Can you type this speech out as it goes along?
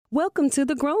Welcome to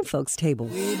the Grown Folks Table.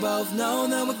 We both know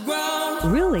that we're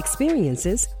grown. Real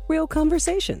experiences, real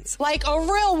conversations. Like a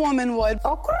real woman would.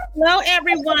 Okay. Hello,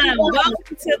 everyone. Welcome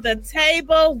to the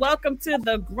table. Welcome to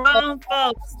the Grown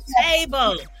Folks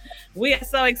Table. We are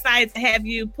so excited to have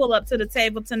you pull up to the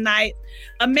table tonight.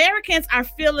 Americans are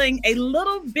feeling a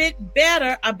little bit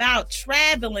better about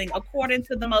traveling, according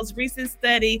to the most recent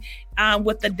study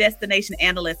with the Destination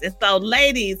Analyst. And so,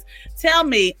 ladies, tell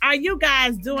me, are you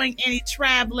guys doing any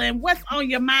traveling? What's on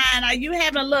your mind? Are you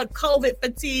having a little COVID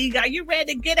fatigue? Are you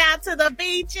ready to get out to the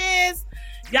beaches?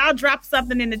 Y'all drop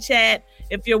something in the chat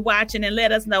if you're watching and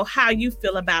let us know how you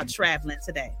feel about traveling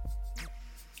today.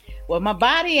 Well, my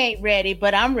body ain't ready,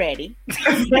 but I'm ready.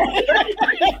 Had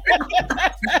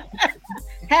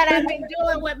I been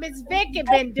doing what Miss Vicky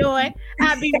been doing,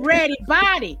 I'd be ready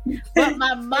body. But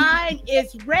my mind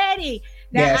is ready.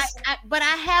 Now, Yes. but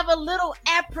I have a little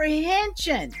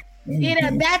apprehension. Mm-hmm. You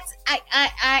know, that's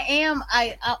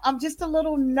I'm just a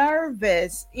little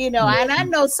nervous, you know, and I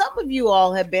know some of you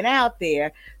all have been out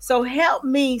there. So help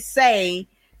me say,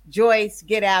 Joyce,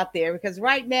 get out there, because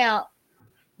right now,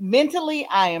 mentally,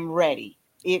 I am ready.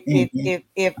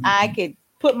 If I could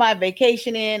put my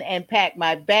vacation in and pack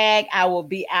my bag, I will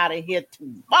be out of here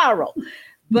tomorrow.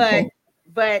 But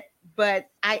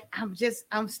I'm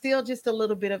still just a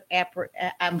little bit of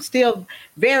I'm still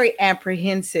very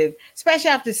apprehensive,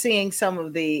 especially after seeing some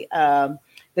of the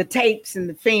tapes and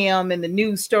the film and the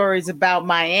news stories about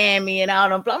Miami and all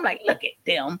them. I'm like, look at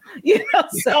them, you know.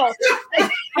 So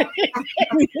I'm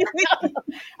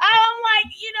like,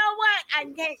 you know what? I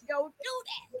can't go do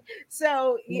that.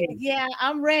 So yeah,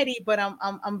 I'm ready, but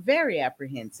I'm very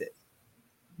apprehensive.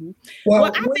 Well,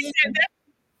 I think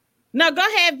no, go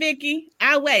ahead, Vicky.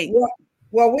 I'll wait.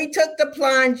 Well, we took the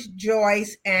plunge,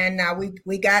 Joyce, and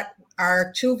we got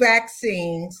our 2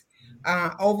 vaccines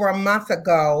over a month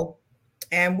ago,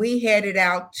 and we headed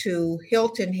out to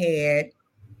Hilton Head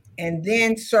and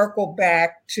then circled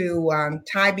back to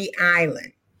Tybee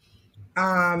Island.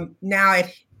 Now,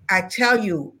 I tell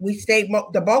you, we stayed,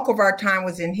 the bulk of our time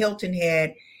was in Hilton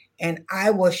Head, and I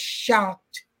was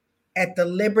shocked at the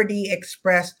liberty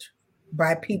expressed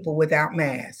by people without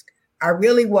masks. I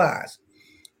really was.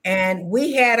 And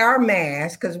we had our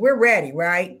masks because we're ready,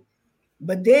 right?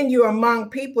 But then you're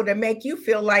among people that make you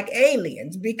feel like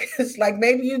aliens because like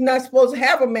maybe you're not supposed to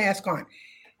have a mask on.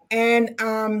 And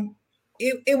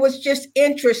it was just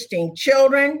interesting.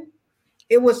 Children,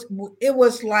 it was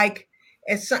like,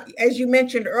 as you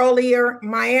mentioned earlier,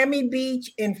 Miami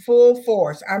Beach in full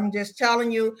force. I'm just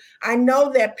telling you, I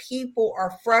know that people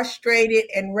are frustrated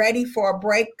and ready for a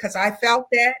break because I felt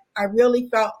that. I really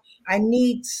felt I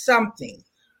need something.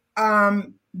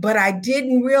 But I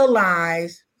didn't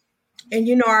realize, and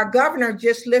you know, our governor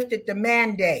just lifted the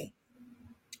mandate.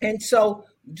 And so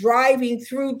driving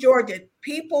through Georgia,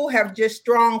 people have just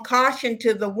thrown caution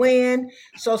to the wind.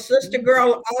 So Sister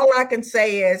Girl, all I can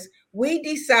say is we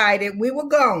decided we were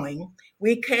going.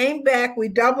 We came back, we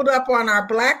doubled up on our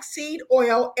black seed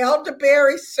oil,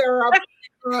 elderberry syrup,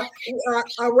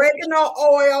 oregano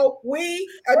oil. We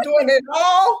are doing it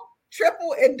all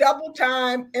triple and double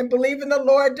time and believe in the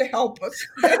Lord to help us.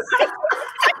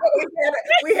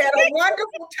 we had a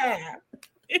wonderful time.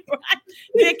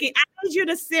 Vicky, I need you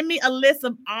to send me a list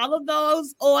of all of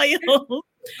those oils,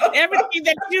 everything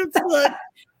that you took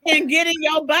and getting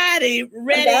your body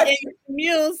ready and your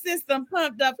immune system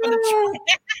pumped up for the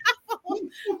trip.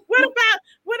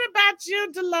 What about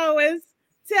you, Dolores?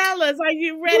 Tell us, are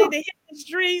you ready to hit the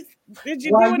streets? Did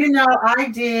you Well, you know, I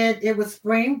did. It was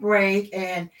spring break,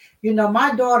 and you know,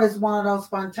 my daughter's one of those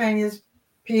spontaneous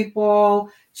people.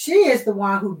 She is the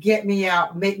one who get me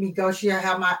out, make me go. She'll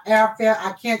have my airfare.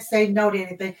 I can't say no to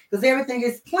anything because everything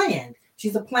is planned.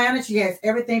 She's a planner. She has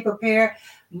everything prepared.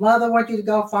 Mother wants you to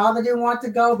go. Father didn't want to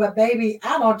go, but baby,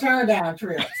 I don't turn down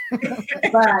trips.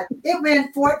 But it's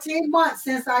been 14 months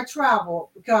since I traveled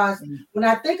because when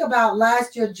I think about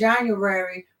last year,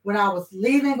 January, when I was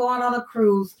leaving, going on a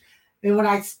cruise, and when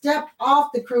I stepped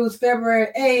off the cruise February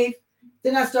 8th,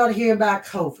 then I started hearing about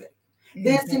COVID.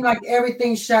 Then it seemed like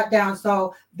everything shut down.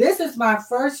 So this is my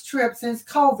first trip since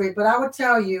COVID, but I would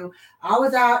tell you, I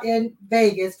was out in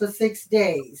Vegas for 6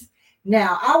 days.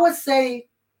 Now, I would say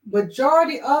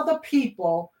majority of the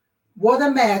people wore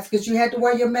the mask because you had to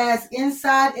wear your mask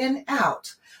inside and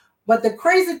out. But the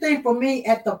crazy thing for me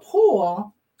at the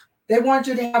pool, they want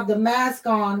you to have the mask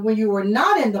on when you were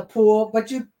not in the pool,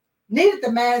 but you needed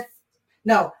the mask.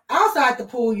 No, outside the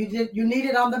pool, you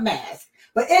needed on the mask,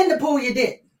 but in the pool, you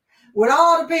didn't. With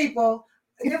all the people,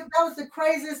 that was the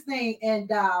craziest thing. And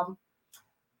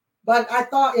but I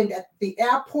thought in the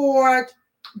airport,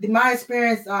 my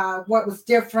experience, what was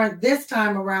different this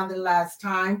time around than last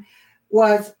time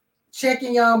was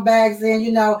checking your own bags in.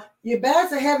 You know, your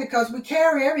bags are heavy because we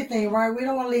carry everything, right? We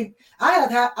don't want to leave. I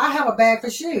have a bag for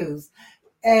shoes,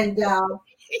 and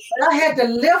I had to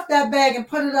lift that bag and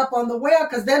put it up on the well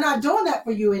because they're not doing that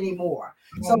for you anymore.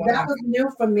 So that was new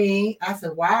for me. I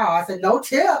said, wow. I said, no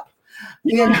tip.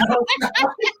 You know,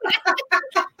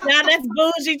 now that's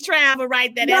bougie travel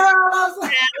right there. You know,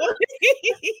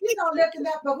 looking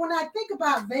at, but when I think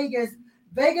about Vegas,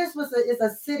 Vegas is a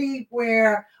city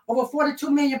where over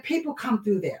 42 million people come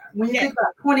through there. When you think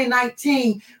about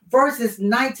 2019 versus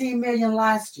 19 million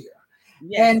last year.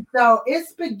 Yes. And so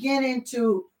it's beginning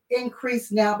to increase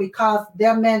now because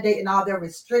their mandate and all their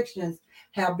restrictions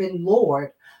have been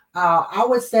lowered. I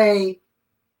would say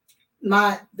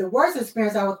the worst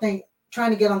experience, I would think,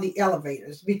 trying to get on the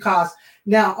elevators, because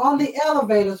now on the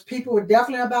elevators, people were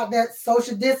definitely about that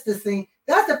social distancing.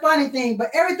 That's the funny thing, but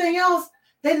everything else,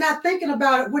 they're not thinking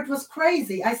about it, which was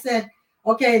crazy. I said,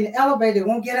 okay, in the elevator, they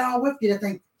won't get on with you. They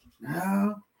think,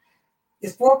 no,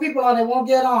 it's 4 people and they won't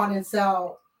get on. And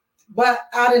so, but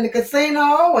out in the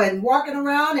casino and walking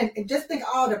around and just think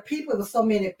all the people, it was so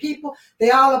many people,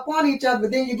 they all up on each other,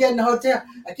 but then you get in the hotel,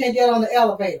 I can't get on the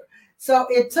elevator. So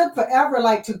it took forever,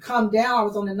 like, to come down. I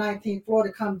was on the 19th floor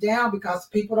to come down because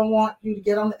people don't want you to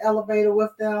get on the elevator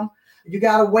with them. You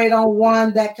got to wait on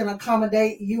one that can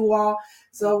accommodate you all.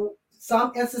 So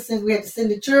some instances we had to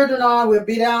send the children on. We'll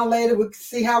be down later. We'll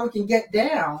see how we can get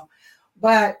down.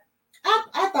 But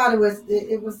I thought it was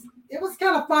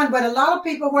kind of fun. But a lot of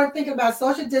people weren't thinking about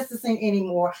social distancing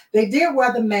anymore. They did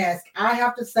wear the mask. I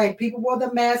have to say, people wore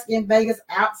the mask in Vegas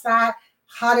outside,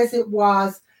 hot as it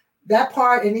was. That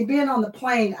part, and being on the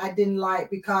plane, I didn't like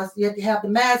because you have to have the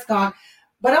mask on.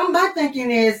 But my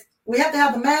thinking is we have to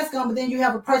have the mask on, but then you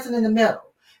have a person in the middle.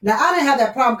 Now, I didn't have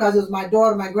that problem because it was my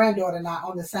daughter, my granddaughter, and I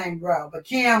on the same row. But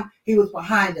Cam, he was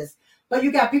behind us. But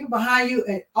you got people behind you,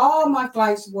 and all my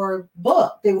flights were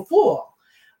booked. They were full.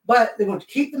 But they want to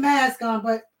keep the mask on,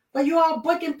 but you all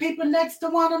booking people next to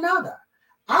one another.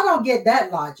 I don't get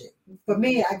that logic. For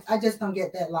me, I just don't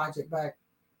get that logic. But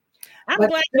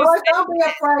don't be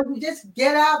afraid. You just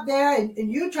get out there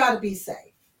and you try to be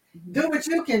safe. Mm-hmm. Do what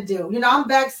you can do. You know, I'm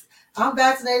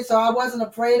vaccinated, so I wasn't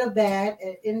afraid of that.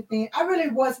 Anything. I really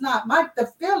was not. The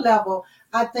fear level,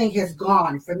 I think, has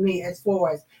gone for me as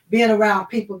far as being around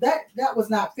people. That was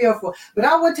not fearful. But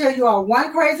I will tell you all,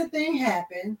 one crazy thing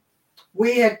happened.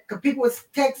 People was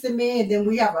texting me, and then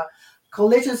we have a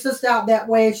coalition sister out that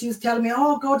way, and she was telling me,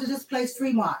 "Oh, go to this place,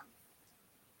 Fremont."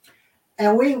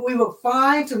 And we were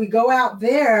fine till we go out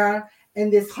there,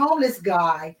 and this homeless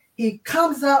guy, he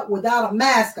comes up without a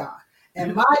mask on.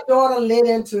 And my daughter lit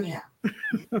into him.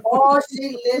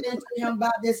 She lit into him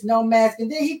about this no mask.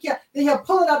 And then he'll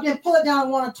pull it up, then pull it down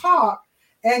and want to talk.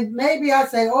 And maybe I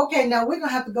say, okay, now we're going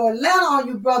to have to go Atlanta on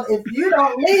you, brother, if you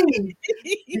don't leave.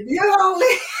 If you don't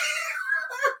leave.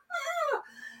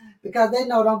 Because they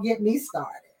know don't get me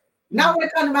started. Not when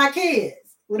it comes to my kids.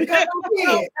 When it comes to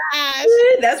kids.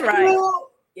 That's right.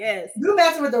 Yes. You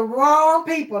messing with the wrong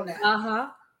people now. Uh-huh.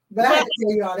 But I had to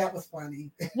tell you all that was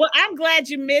funny. Well, I'm glad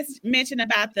you mentioned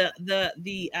about the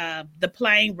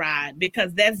plane ride,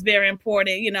 because that's very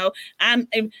important. You know, I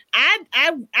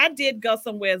did go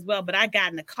somewhere as well, but I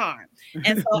got in the car,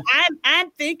 and so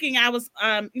I'm thinking I'm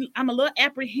a little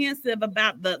apprehensive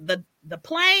about the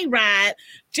plane ride,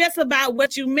 just about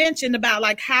what you mentioned about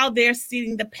like how they're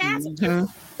seating the passengers. Mm-hmm.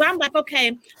 So I'm like,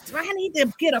 okay, do I need to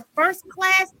get a first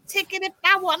class ticket if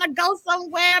I want to go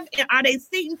somewhere? Are they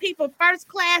seating people first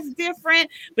class different?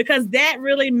 Because that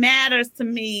really matters to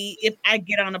me if I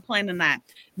get on a plane or not.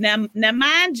 Now,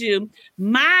 mind you,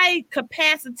 my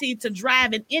capacity to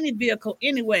drive in any vehicle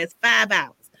anywhere is 5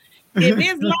 hours. If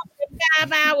it's longer than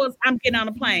 5 hours, I'm getting on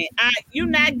a plane. You're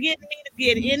not getting me to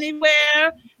get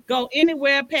anywhere. Go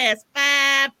anywhere past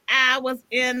 5 hours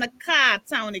in the car,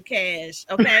 Tony Cash.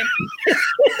 Okay,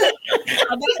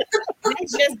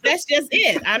 that's just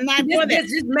it. I'm not doing that.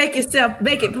 Just make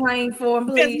it plain for him,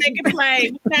 please. Just make it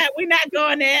plain. We're not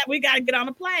going there. We got to get on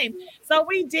a plane. So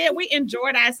we did. We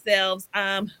enjoyed ourselves.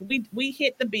 We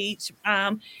hit the beach,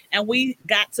 and we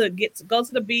got to go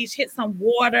to the beach, hit some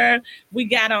water. We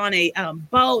got on a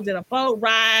boat, did a boat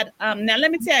ride. Now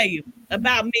let me tell you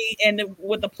about me and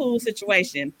with the pool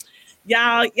situation.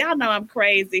 Y'all know I'm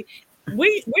crazy.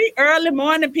 We early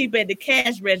morning people at the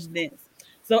Cash residence.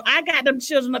 So I got them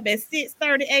children up at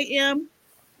 6:30 a.m.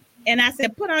 and I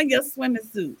said, put on your swimming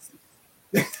suits.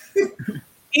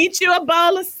 Eat you a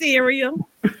bowl of cereal.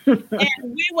 And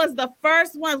we was the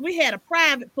first ones. We had a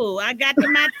private pool. I got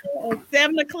them out at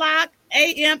 7 o'clock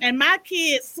a.m. and my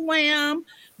kids swam.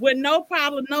 with no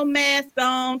problem, no mask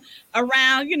on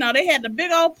around. You know, they had the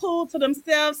big old pool to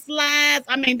themselves, slides.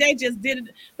 I mean, they just did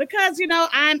it because, you know,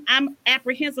 I'm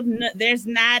apprehensive. There's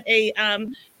not a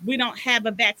we don't have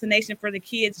a vaccination for the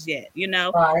kids yet, you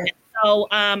know. Right. So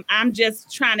I'm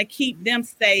just trying to keep them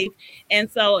safe. And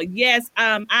so, yes,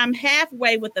 I'm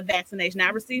halfway with the vaccination. I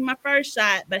received my first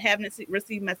shot, but haven't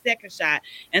received my second shot.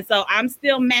 And so I'm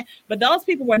still mad. But those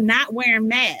people were not wearing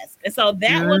masks. And so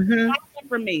that was a problem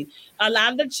for me. A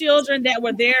lot of the children that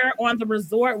were there on the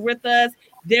resort with us,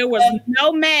 there was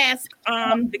no mask.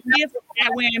 The kids were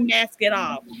not wearing masks at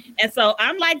all. And so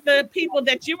I'm like the people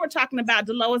that you were talking about,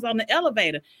 Dolores, on the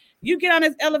elevator. You get on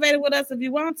this elevator with us if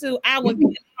you want to. I will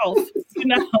get off. You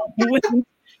know,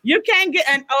 you can't get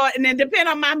and then depending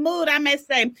on my mood, I may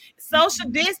say social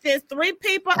distance, 3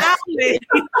 people only.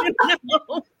 You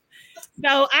know?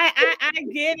 So I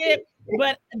get it,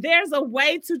 but there's a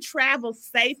way to travel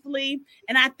safely,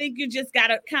 and I think you just got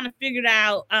to kind of figure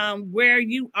out where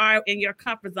you are in your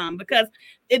comfort zone, because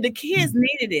the kids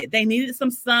needed it. They needed some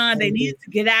sun. They needed to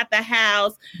get out the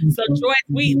house. So Joyce,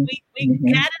 we got in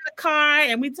the car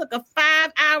and we took a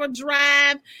 5-hour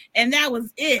drive, and that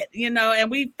was it, you know.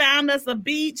 And we found us a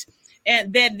beach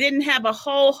and that didn't have a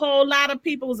whole lot of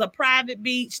people. It was a private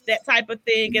beach, that type of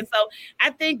thing. And so I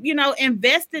think, you know,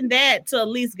 invest in that to at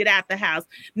least get out the house.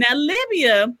 Now,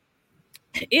 Libya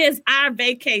is our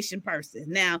vacation person.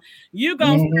 Now, you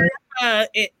go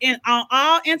on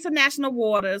all international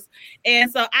waters.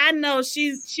 And so I know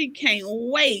she can't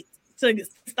wait to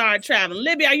start traveling.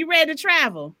 Libya, are you ready to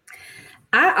travel?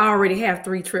 I already have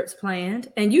 3 trips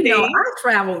planned. And you know, I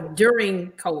traveled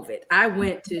during COVID. I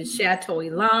went to Chateau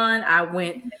Elan. I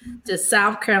went to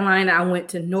South Carolina. I went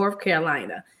to North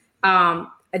Carolina. And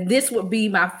this would be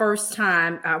my first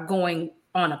time going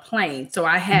on a plane. So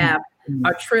I have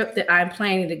a trip that I'm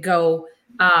planning to go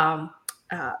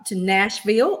to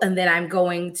Nashville, and then I'm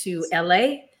going to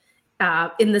LA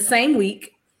in the same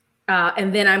week.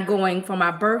 And then I'm going for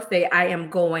my birthday. I am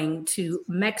going to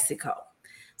Mexico.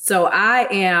 So I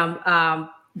am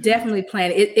definitely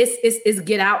planning. It's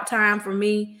get out time for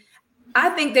me. I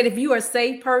think that if you are a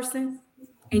safe person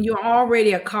and you're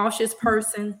already a cautious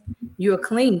person, you're a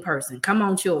clean person. Come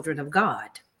on, children of God.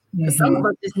 Some of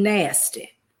us is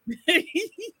nasty.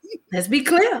 Let's be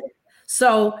clear.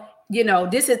 So, you know,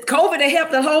 this is COVID that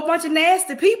helped a whole bunch of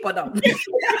nasty people, though.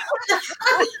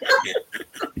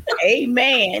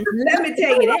 Amen. Let me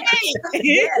tell you that.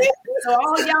 Yes. So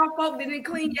all y'all folk that didn't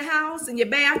clean your house and your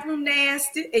bathroom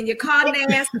nasty and your car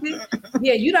nasty,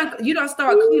 yeah, you don't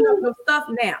start cleaning up your stuff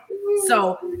now.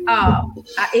 So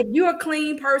if you're a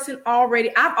clean person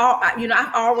already, I've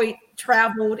already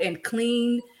traveled and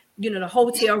cleaned, you know, the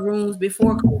hotel rooms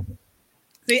before COVID.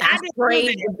 See, I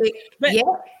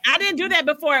didn't do that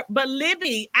before. But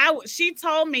Libby, she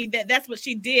told me that's what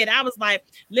she did. I was like,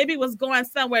 Libby was going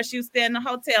somewhere. She was staying in a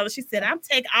hotel, and she said, "I'm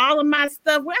taking all of my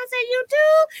stuff." Well, I said, "You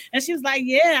do?" And she was like,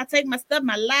 "Yeah, I take my stuff,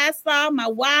 my Lysol, my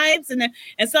wipes," and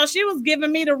so she was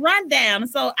giving me the rundown.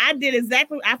 And so I did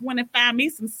exactly. I went and found me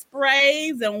some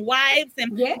sprays and wipes,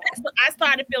 and I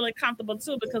started feeling comfortable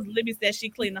too, because Libby said she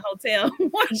cleaned the hotel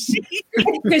because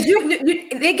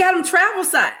they got them travel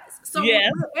size. So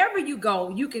wherever you go,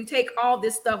 you can take all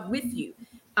this stuff with you.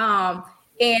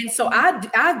 And so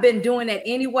I've been doing that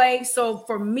anyway. So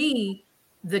for me,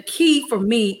 the key for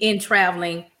me in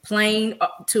traveling, plane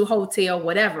to hotel,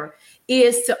 whatever,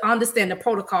 is to understand the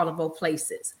protocol of both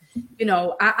places. You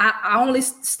know, I only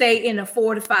stay in a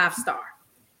 4 to 5 star.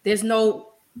 There's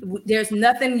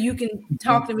nothing you can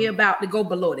talk to me about to go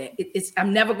below that.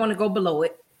 I'm never going to go below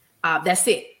it. That's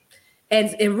it.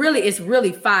 And it's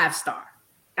really 5 star.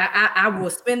 I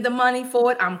will spend the money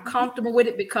for it. I'm comfortable with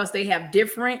it because they have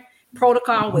different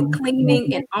protocol with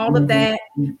cleaning and all of that,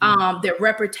 their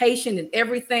reputation and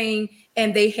everything,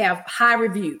 and they have high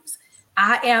reviews.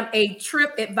 I am a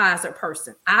TripAdvisor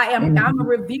person. I'm a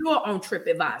reviewer on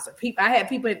TripAdvisor. I had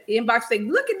people in the inbox say,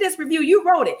 "Look at this review, you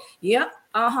wrote it." Yep,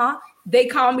 They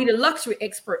call me the luxury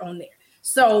expert on there.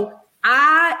 So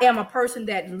I am a person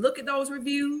that look at those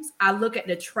reviews. I look at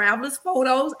the travelers'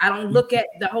 photos. I don't look at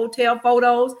the hotel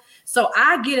photos. So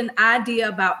I get an idea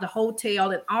about the hotel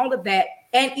and all of that.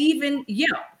 And even,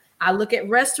 I look at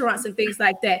restaurants and things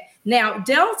like that. Now,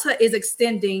 Delta is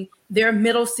extending their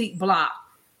middle seat block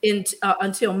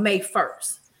until May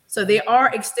 1st. So they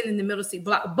are extending the middle seat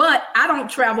block. But I don't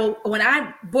travel. When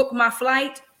I book my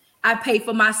flight, I pay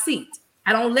for my seat.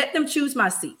 I don't let them choose my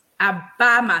seat. I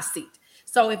buy my seat.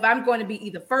 So if I'm going to be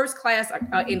either first class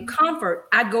or in comfort,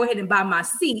 I go ahead and buy my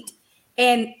seat,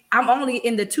 and I'm only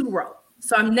in the 2 row.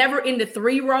 So I'm never in the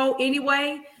 3-row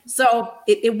anyway. So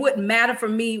it wouldn't matter for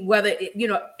me whether,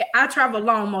 I travel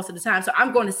alone most of the time. So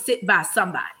I'm going to sit by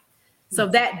somebody. So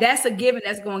that's a given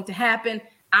that's going to happen.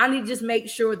 I need to just make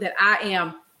sure that I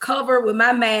am covered with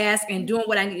my mask and doing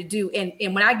what I need to do.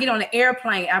 And when I get on an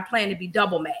airplane, I plan to be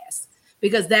double masked,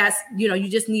 because that's, you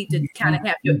just need to kind of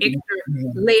have your extra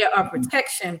layer of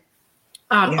protection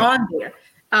on there.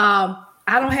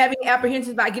 I don't have any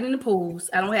apprehensions about getting in the pools.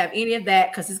 I don't have any of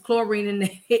that because it's chlorine and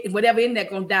whatever in there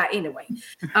going to die anyway.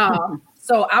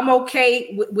 So I'm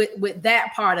okay with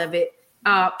that part of it.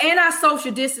 And I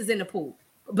social distance in the pool.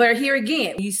 But here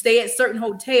again, you stay at certain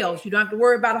hotels, you don't have to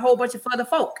worry about a whole bunch of other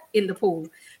folk in the pool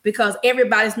because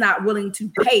everybody's not willing to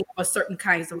pay for certain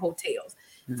kinds of hotels.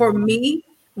 Mm-hmm. For me,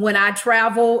 when I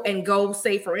travel and go,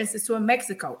 say, for instance, to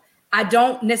Mexico, I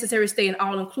don't necessarily stay in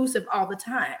all-inclusive all the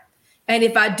time. And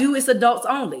if I do, it's adults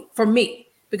only for me,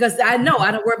 because I know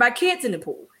I don't worry about kids in the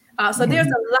pool. So there's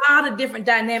a lot of different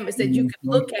dynamics that you can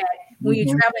look at when you're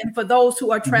traveling. For those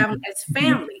who are traveling as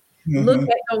family, look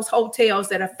at those hotels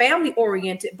that are family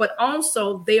oriented, but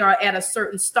also they are at a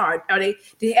certain start.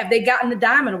 Have they gotten the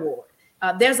Diamond Award?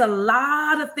 There's a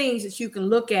lot of things that you can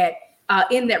look at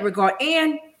in that regard.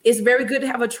 And it's very good to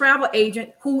have a travel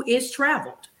agent who is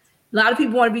traveled. A lot of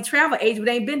people want to be travel agents, but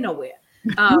they ain't been nowhere.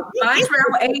 My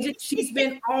travel agent, she's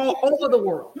been all over the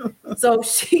world, so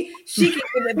she can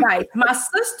give advice. My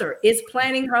sister is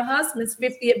planning her husband's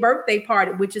 50th birthday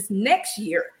party, which is next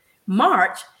year,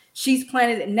 March. She's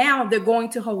planning it now. They're going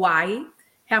to Hawaii,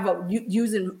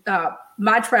 using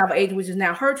my travel agent, which is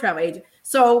now her travel agent.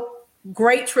 So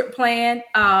great trip plan.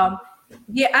 I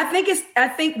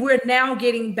think we're now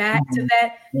getting back to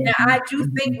that. Now I do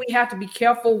think we have to be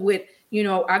careful with,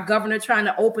 our governor trying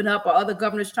to open up, or other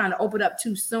governors trying to open up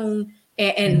too soon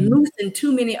and loosen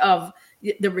too many of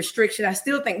the restrictions. I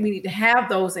still think we need to have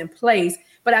those in place,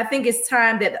 but I think it's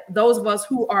time that those of us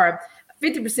who are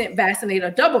 50% vaccinated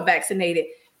or double vaccinated,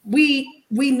 we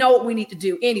know what we need to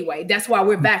do anyway. That's why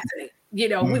we're vaccinated. We're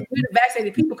the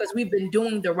vaccinated people because we've been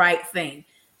doing the right thing.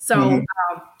 So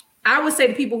I would say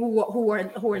to people who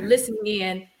are listening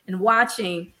in and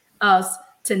watching us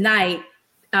tonight,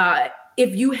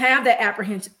 if you have that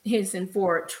apprehension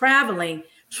for traveling,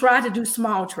 try to do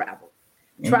small travel.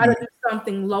 Try to do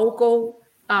something local,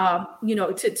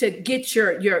 to get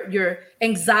your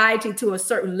anxiety to a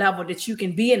certain level that you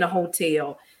can be in a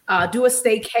hotel. Do a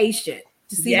staycation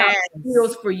to see how it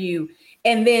feels for you,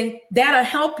 and then that'll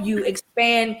help you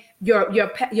expand your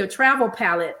travel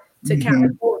palette to kind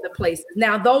of go to the places.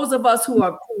 Now, those of us who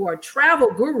are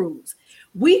travel gurus,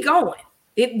 we going.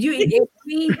 So you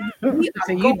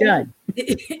done.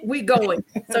 We going.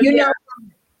 So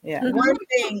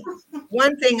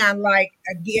One thing I like,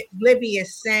 Libby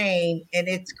is saying, and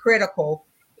it's critical,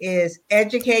 is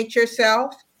educate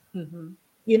yourself.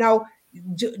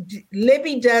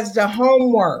 Libby does the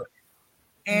homework.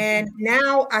 And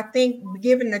now I think,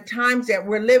 given the times that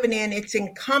we're living in, it's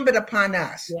incumbent upon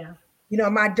us. Yeah.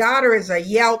 My daughter is a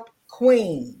Yelp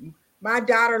queen. My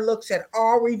daughter looks at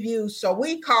all reviews, so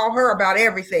we call her about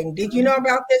everything. Did you know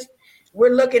about this?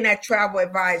 We're looking at Travel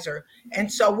Advisor.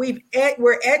 And so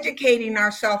we're educating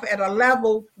ourselves at a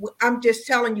level, I'm just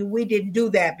telling you, we didn't do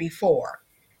that before.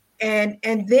 And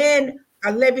then,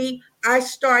 Libby,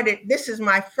 this is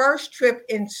my first trip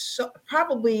in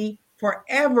probably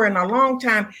forever, in a long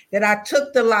time, that I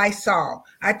took the Lysol.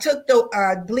 I took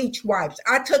the bleach wipes.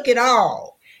 I took it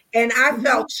all. And I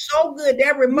felt so good.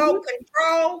 That remote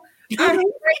control, I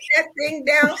sprayed that thing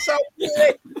down so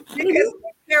good because it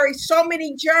carries so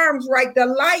many germs, right? The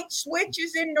light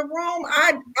switches in the room.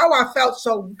 I felt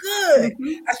so good.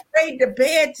 I sprayed the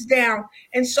beds down.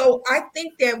 And so I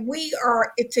think that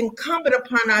it's incumbent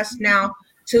upon us now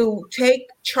to take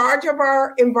charge of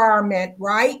our environment,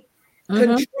 right?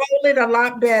 Control it a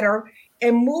lot better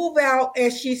and move out,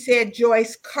 as she said,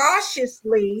 Joyce,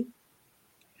 cautiously,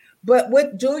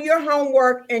 but do your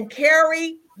homework and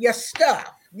carry your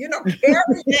stuff. Carry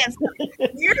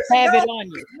years have ago, it on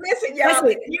you. Listen, y'all,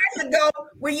 years ago,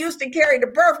 we used to carry the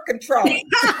birth control. Now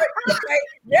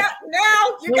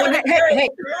you got to carry. Hey,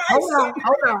 hold on.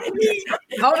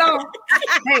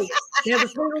 Hey, there's a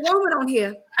single woman on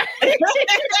here.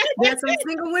 There's some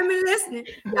single women listening.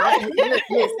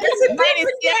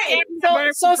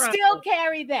 So still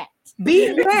carry that. Be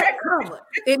that covered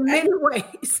in many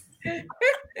ways.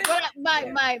 But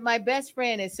my best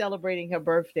friend is celebrating her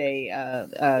birthday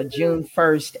June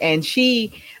 1st, and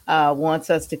she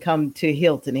wants us to come to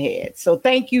Hilton Head. So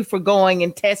thank you for going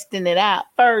and testing it out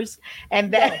first,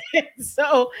 and that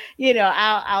so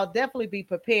I'll definitely be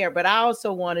prepared. But I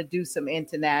also want to do some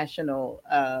international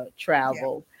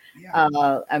travel.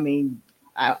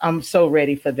 I'm so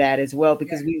ready for that as well,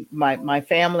 because my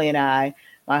family and I,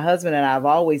 my husband and I have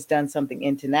always done something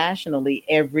internationally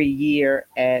every year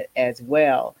as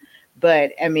well.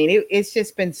 But I mean, it's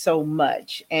just been so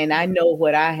much. And I know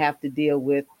what I have to deal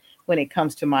with when it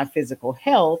comes to my physical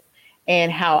health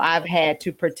and how I've had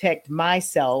to protect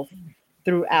myself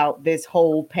throughout this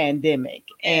whole pandemic.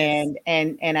 And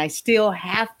I still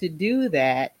have to do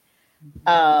that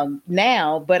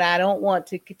now, but I don't want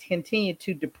to continue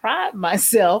to deprive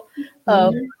myself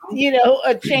of,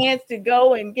 a chance to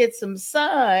go and get some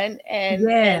sun and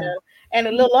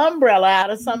a little umbrella out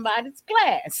of somebody's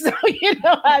glass. So,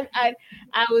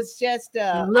 I was just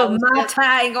a little my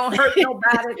tie ain't gonna hurt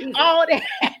nobody either. All that,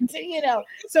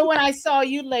 So when I saw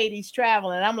you ladies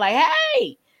traveling, I'm like,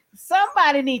 hey,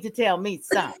 somebody needs to tell me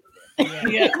something.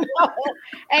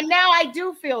 And now I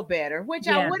do feel better, which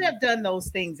I would have done those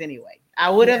things anyway. I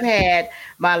would have had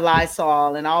my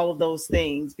Lysol and all of those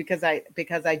things because I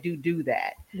do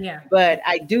that. Yeah. But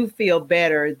I do feel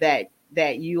better that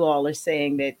you all are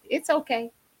saying that it's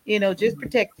okay. Just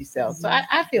protect yourself. So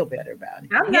I feel better about it.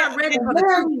 I'm not ready for the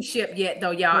cruise ship yet,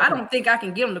 though, y'all. I don't think I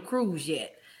can get on the cruise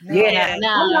yet. I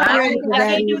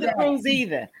can't do the cruise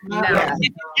either. I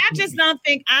just don't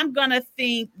think I'm gonna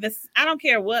think this. I don't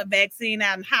care what vaccine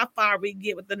out and how far we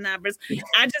get with the numbers.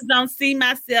 I just don't see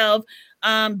myself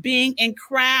being in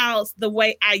crowds the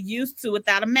way I used to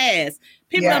without a mask.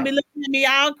 People gonna be looking at me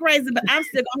all crazy, but I'm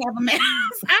still gonna have a mask.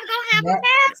 I'm gonna have a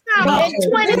mask on in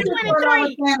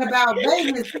 2023. What about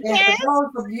Vegas, and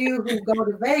for those of you who go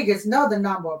to Vegas know the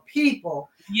number of people.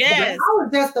 Yes, I was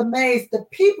just amazed. The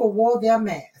people wore their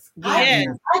masks. I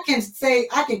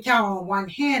can count on one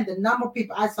hand the number of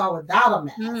people I saw without a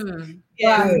mask.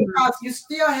 Because you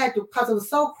still had to, because it was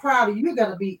so crowded, you're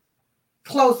gonna be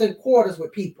close in quarters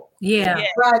with people.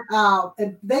 But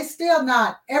and they still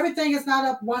not, everything is not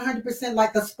up 100%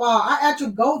 like the spa. I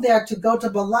actually go there to go to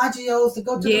Bellagio's, to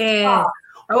go to the spa,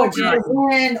 or to the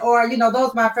Wynn, or those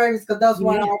are my favorites, because those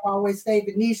ones I always stay,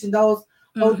 Venetian, those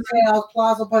hotels,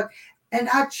 Plaza, but. And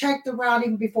I checked around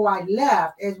even before I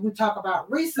left, as we talk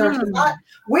about research.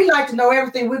 We like to know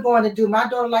everything we're going to do. My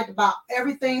daughter liked to buy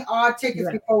everything, our tickets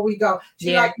before we go.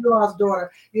 She like you all's daughter.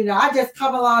 I just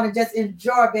come along and just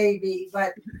enjoy, baby.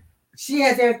 But she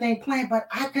has everything planned. But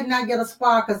I could not get a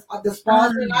spa because the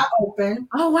spas were not open.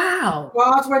 Oh, wow.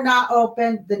 Spas were not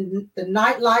open. The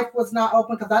nightlife was not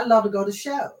open because I love to go to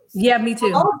shows. Yeah, me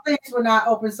too. All things were not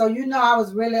open. So, I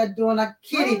was really doing a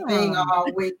kiddie thing all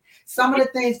week. Some of the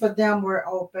things for them were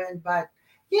open, but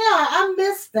I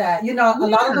missed that. A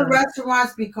lot of the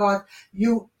restaurants, because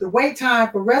the wait time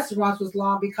for restaurants was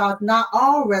long because not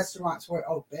all restaurants were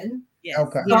open. Yes.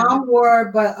 Okay. Some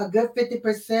were, but a good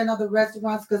 50% of the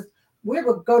restaurants, because we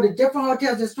would go to different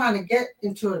hotels just trying to get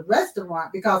into a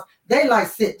restaurant because they like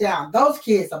sit down. Those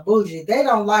kids are bougie. They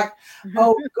don't like,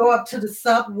 go up to the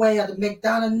Subway or the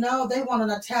McDonald's. No, they want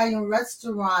an Italian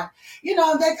restaurant.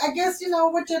 I guess,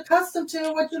 what you're accustomed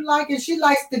to, what you like. And she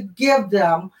likes to give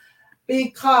them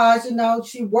because,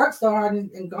 she works so hard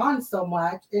and gone so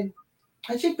much. And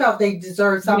she felt they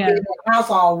deserved something in the house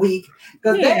all week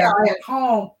because they are at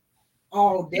home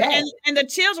all day. And the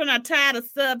children are tired of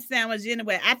sub sandwich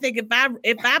anyway. I think if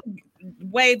I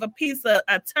wave a piece of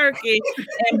a turkey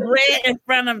and bread in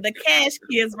front of the cash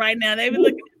kids right now, they be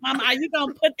looking at Mama, are you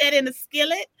gonna put that in the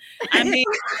skillet? I mean,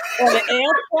 or the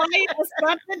air fryer or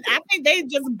something. I think they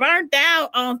just burnt out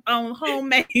on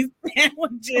homemade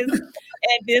sandwiches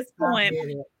at this point.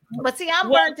 But see, I'm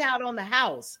burnt out on the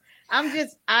house. I'm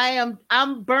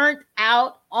burnt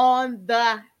out on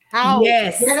the house.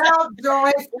 Yes. Get out,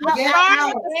 Joyce. Get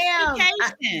out.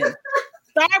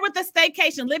 Start with the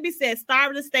staycation. Libby said,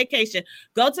 start with the staycation.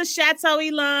 Go to Chateau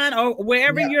Elan or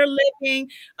wherever you're living.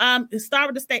 Start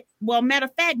with the stay. Well, matter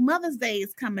of fact, Mother's Day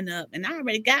is coming up, and I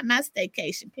already got my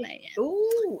staycation planned.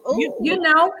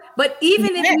 But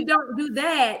even if you don't do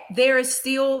that, there is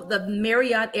still the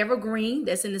Marriott Evergreen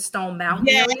that's in the Stone Mountain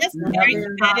area. That's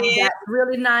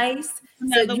really nice.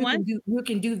 Another so one. You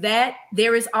can do that.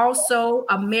 There is also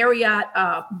a Marriott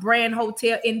brand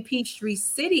hotel in Peachtree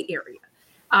City area.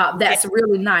 That's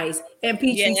really nice. And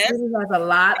Peachtree City has a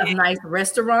lot of nice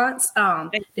restaurants.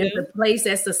 There's a place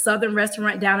that's the Southern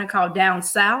restaurant called Down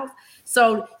South.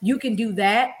 So you can do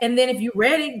that. And then if you're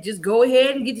ready, just go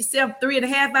ahead and get yourself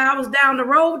 3.5 hours down the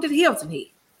road to the Hilton Head.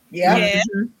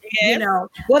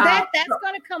 Well, that's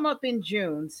going to come up in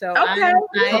June. So I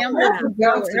am looking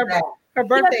forward to that. Her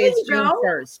birthday is June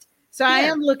 1st. So I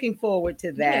am looking forward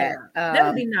to that. That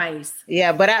would be nice.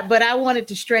 Yeah, but I wanted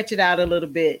to stretch it out a little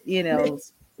bit,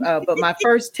 but my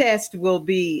first test will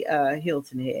be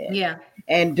Hilton Head. Yeah.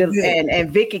 And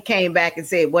Vicky came back and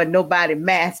said, "Well, nobody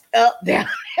masked up there."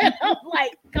 And I'm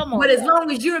like, "Come on!" But as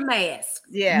long as you're masked,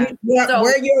 yeah, so,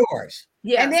 we're yours.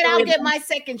 Yeah, and then I'll get my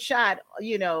second shot,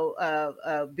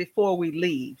 before we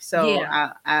leave. So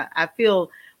I feel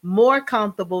more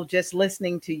comfortable just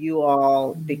listening to you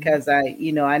all because I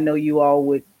know you all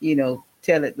would,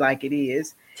 tell it like it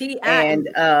is. And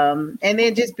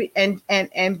then just be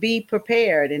and be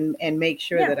prepared and make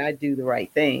sure that I do the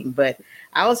right thing. But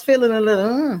I was feeling a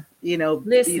little,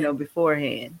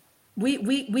 beforehand.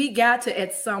 We got to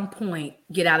at some point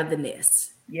get out of the nest.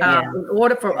 In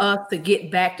order for us to get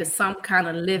back to some kind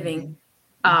of living,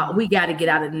 we got to get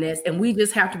out of the nest, and we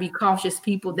just have to be cautious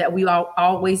people that we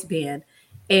always been.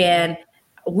 And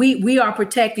we are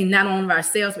protecting not only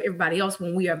ourselves but everybody else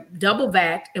when we are double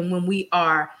vaxxed and when we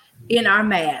are in our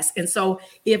mask. And so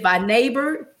if our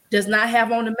neighbor does not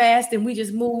have on a mask, then we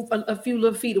just move a few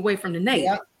little feet away from the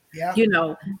neighbor.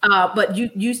 But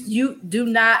you do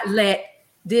not let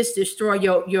this destroy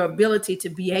your ability to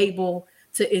be able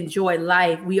to enjoy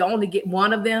life. We only get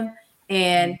one of them,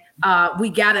 and we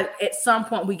gotta at some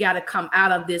point we gotta come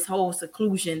out of this whole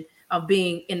seclusion of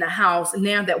being in the house.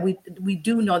 Now that we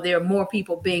do know there are more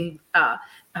people being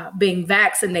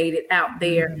vaccinated out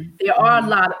there, there are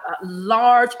a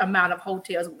large amount of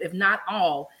hotels, if not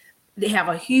all, they have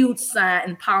a huge sign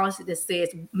and policy that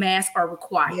says masks are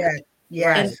required.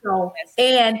 And so,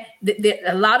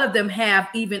 a lot of them have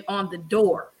even on the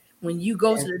door. When you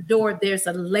go to the door, there's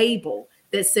a label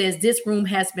that says this room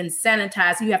has been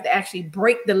sanitized. You have to actually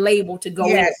break the label to go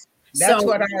in. That's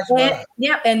what I was.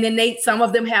 And then some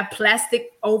of them have plastic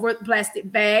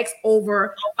bags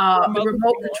over the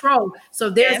remote control. So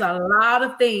there's a lot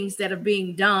of things that are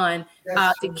being done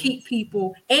to keep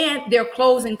people, and they're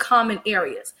closing common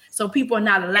areas. So people are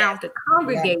not allowed to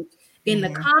congregate in the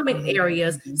common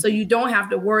areas. So you don't have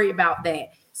to worry about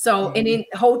that. So, and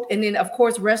then of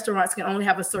course, restaurants can only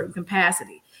have a certain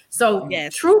capacity. So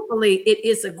truthfully, it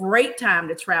is a great time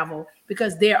to travel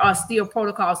because there are still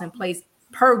protocols in place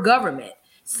per government.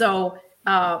 So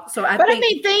I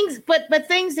mean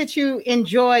things that you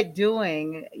enjoy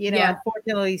doing,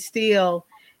 unfortunately still,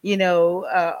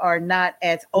 are not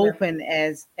as open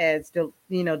as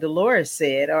Dolores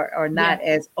said, or not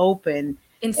as open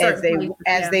as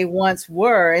they once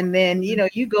were. And then,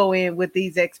 you go in with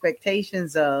these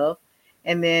expectations of,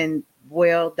 and then,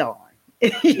 well, darn,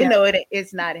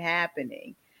 it's not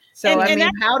happening. So,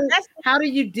 how do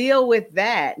you deal with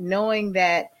that? Knowing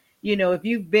that, if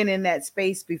you've been in that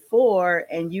space before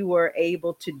and you were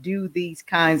able to do these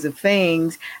kinds of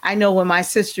things. I know when my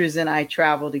sisters and I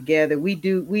travel together, we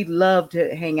love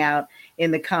to hang out in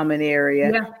the common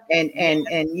area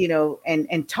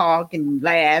and talk and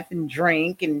laugh and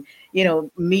drink and,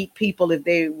 meet people if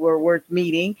they were worth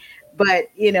meeting.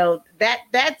 But,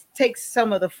 that takes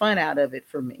some of the fun out of it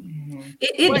for me.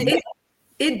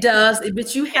 It does,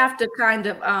 but you have to kind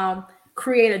of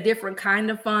create a different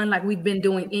kind of fun like we've been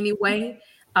doing anyway.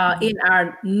 In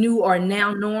our new or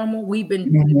now normal, we've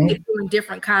been doing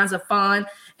different kinds of fun.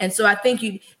 And so I think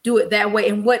you do it that way.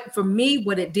 And what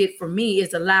it did for me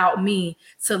is allowed me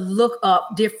to look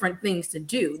up different things to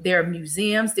do. There are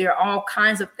museums, there are all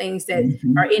kinds of things that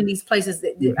are in these places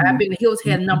that I've been to Hills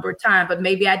Head a number of times, but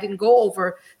maybe I didn't go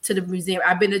over to the museum.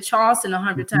 I've been to Charleston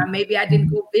 100 times. Maybe I didn't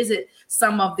go visit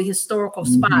some of the historical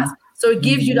spots. So it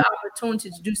gives you the opportunity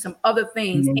to do some other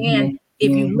things. And if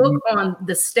you look on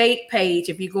the state page,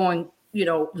 if you're going,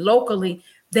 locally,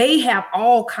 they have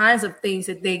all kinds of things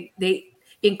that they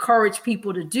encourage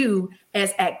people to do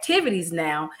as activities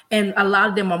now. And a lot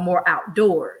of them are more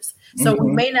outdoors. So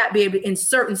we may not be able to, in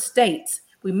certain states,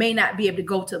 we may not be able to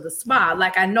go to the spa.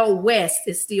 Like I know West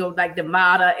is still like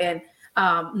Nevada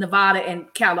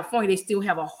and California, they still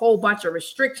have a whole bunch of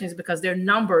restrictions because their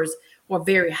numbers were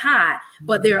very high.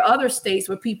 But there are other states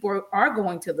where people are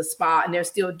going to the spa and they're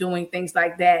still doing things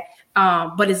like that.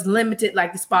 But it's limited,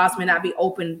 like the spas may not be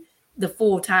open the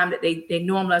full time that they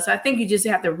normally are. So I think you just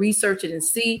have to research it and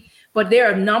see. But there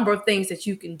are a number of things that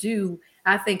you can do,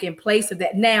 I think, in place of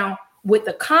that. Now, with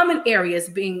the common areas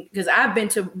being, because I've been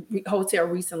to a hotel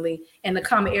recently and the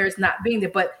common areas not being there,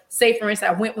 but say, for instance,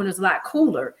 I went when it was a lot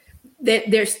cooler,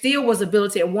 that there still was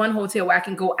ability at one hotel where I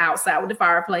can go outside with the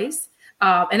fireplace.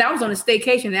 And I was on a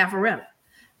staycation in Alpharetta.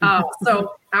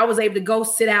 So I was able to go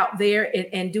sit out there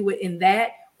and do it in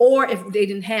that. Or if they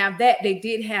didn't have that, they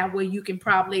did have where you can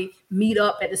probably meet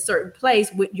up at a certain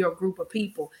place with your group of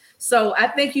people. So I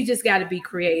think you just got to be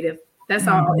creative. That's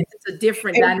all. It's a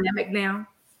different dynamic now.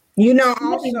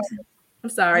 Also, I'm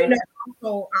sorry.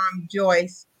 Also,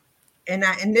 Joyce, and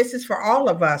this is for all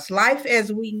of us, life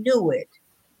as we knew it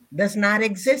does not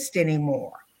exist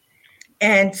anymore.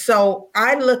 And so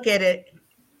I look at it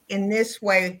in this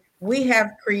way. We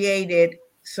have created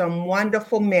some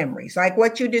wonderful memories, like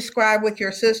what you described with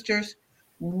your sisters,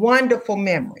 wonderful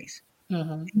memories.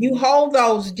 Mm-hmm. You hold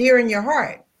those dear in your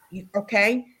heart,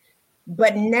 okay?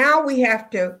 But now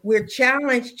we're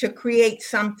challenged to create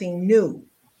something new.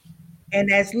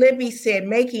 And as Libby said,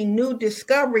 making new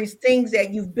discoveries, things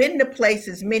that you've been to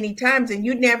places many times and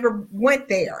you never went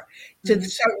there to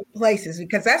certain places,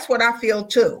 because that's what I feel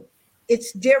too.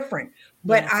 It's different.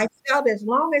 But I felt as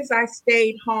long as I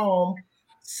stayed home,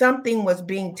 something was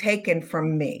being taken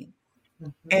from me.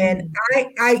 And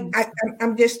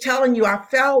I'm just telling you, I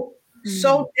felt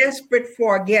so desperate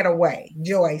for a getaway,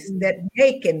 Joyce, that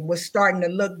Macon was starting to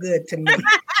look good to me.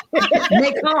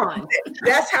 Macon.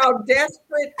 That's how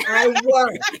desperate I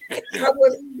was. I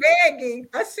was begging.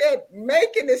 I said,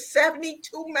 Macon is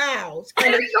 72 miles.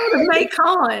 And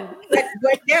Macon.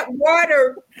 But that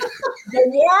water, the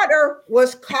water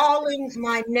was calling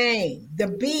my name. The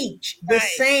beach, the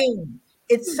same.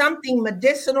 It's something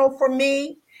medicinal for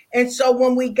me. And so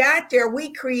when we got there,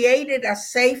 we created a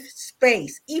safe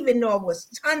space, even though it was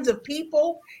tons of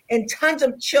people and tons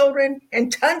of children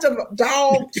and tons of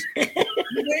dogs.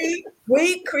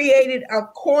 we created a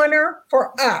corner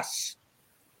for us.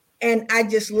 And I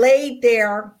just laid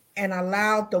there and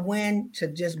allowed the wind to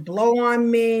just blow on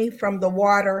me from the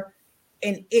water.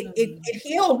 And it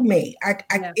healed me.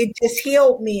 It just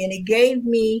healed me, and it gave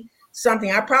me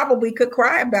something. I probably could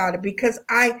cry about it because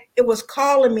it was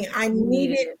calling me. I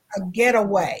needed a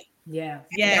getaway. Yeah.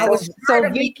 So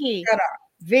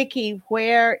Vicky,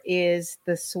 where is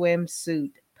the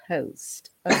swimsuit post?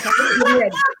 Okay.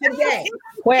 Today.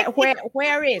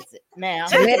 Where is it now?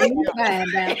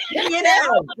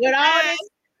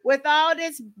 With all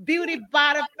this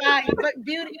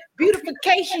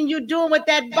beautification you're doing with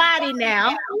that body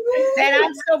now, that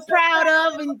I'm so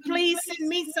proud of, and please send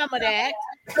me some of that.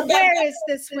 Where is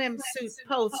the swimsuit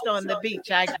post on the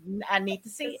beach? I need to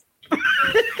see it.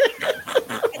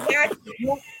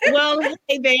 Well,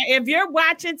 hey there, if you're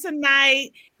watching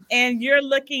tonight and you're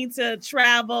looking to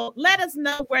travel, let us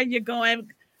know where you're going.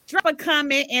 Drop a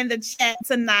comment in the chat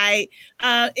tonight.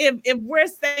 If we're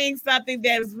saying something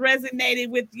that is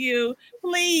resonating with you,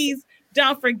 please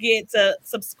don't forget to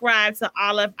subscribe to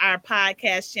all of our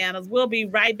podcast channels. We'll be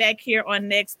right back here on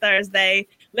next Thursday.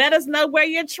 Let us know where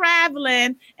you're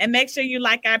traveling and make sure you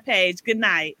like our page. Good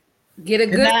night. Get a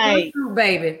good swimsuit,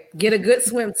 baby. Get a good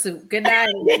swimsuit. Good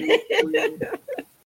night.